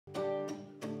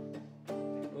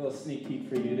little sneak peek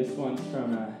for you. This one's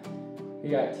from, we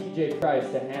got TJ Price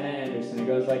to Hannah Anderson. It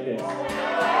goes like this. And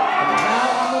now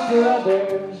I'm a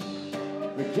brother,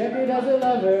 rejected as a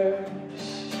lover.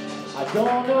 I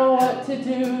don't know what to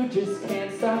do, just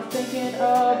can't stop thinking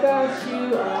about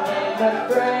you. I'm in the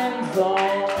friend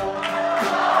zone.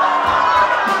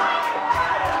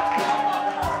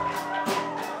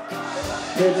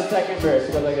 Here's the second verse.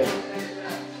 It goes like this.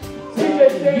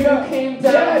 You came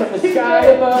down from the sky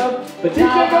above, but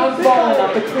now I'm falling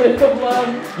off the cliff of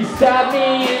love. You stabbed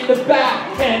me in the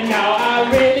back, and now I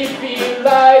really feel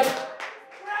like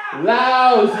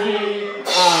lousy.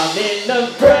 I'm in the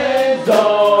friend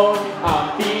zone.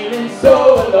 I'm feeling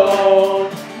so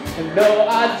alone. And no,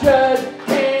 I just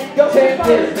can't take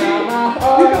this now. My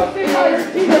heart is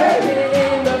breaking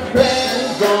in the friend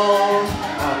zone.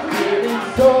 I'm feeling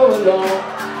so alone.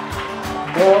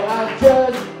 No, I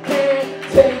just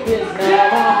take this now,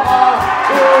 my heart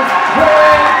is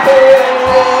breaking.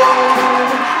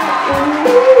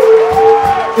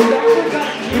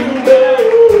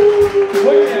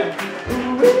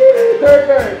 Third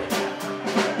verse.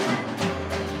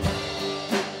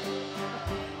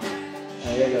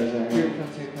 Here it goes, right here. Here it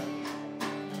comes, here it comes.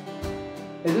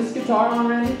 Is this guitar on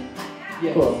ready?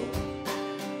 Yes. Cool.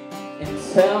 And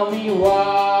tell me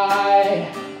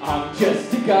why I'm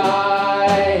just a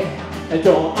guy. I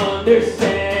don't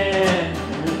understand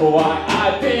why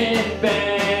I've been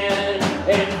banned.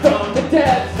 And from the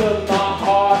depths of my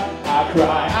heart, I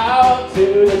cry out to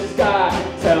the sky.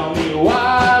 Tell me why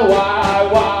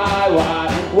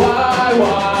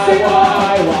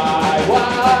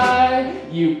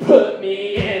you put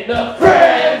me in the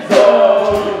friend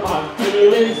zone. I'm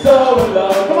feeling so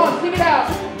alone. Come on, sing it out.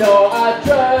 No, I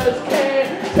just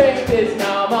can't take this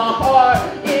now. My heart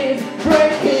is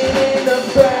breaking in the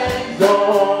friend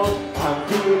zone. I'm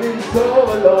feeling so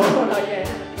alone again.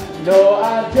 No,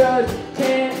 I just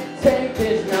can't take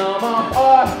this now. My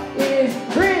heart is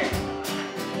breaking.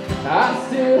 I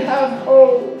still have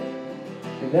hope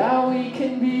that we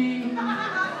can be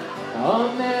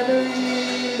a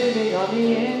memory living on the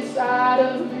inside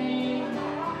of me.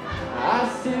 I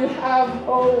still have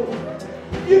hope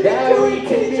that we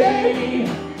can be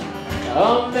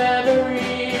a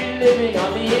memory living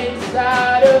on the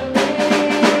inside of me.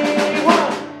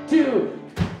 1, 2,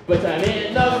 but I'm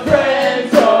in the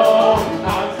friend zone.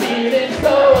 I'm feeling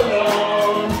so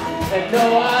alone, and no,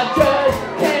 I just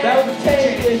can't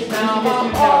take this now. My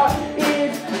heart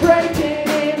is breaking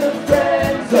in the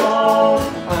friend zone.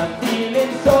 I'm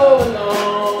feeling so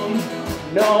alone.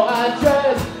 No, I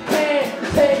just can't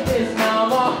take this now.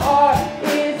 My heart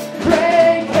is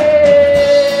breaking.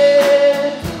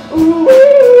 Ooh, ooh,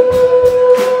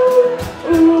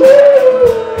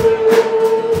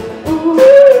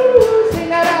 ooh, sing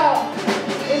that out.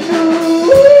 And ooh,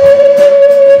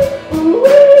 ooh, ooh,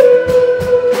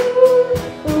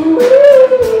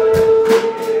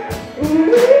 ooh.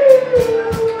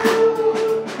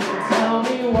 Tell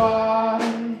me why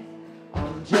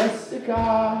I'm just a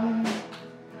guy.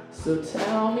 So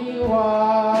tell me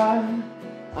why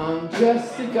I'm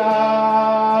just a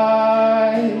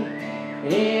guy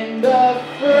in the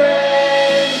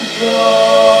friend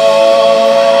zone.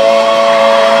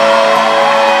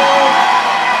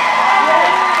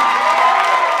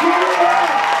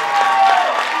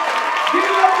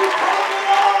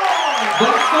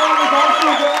 That song is also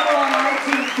available on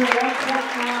iTunes for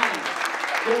 1.9.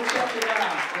 Go check it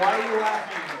out. Why are you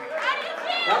laughing?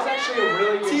 That was actually a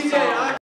really good song.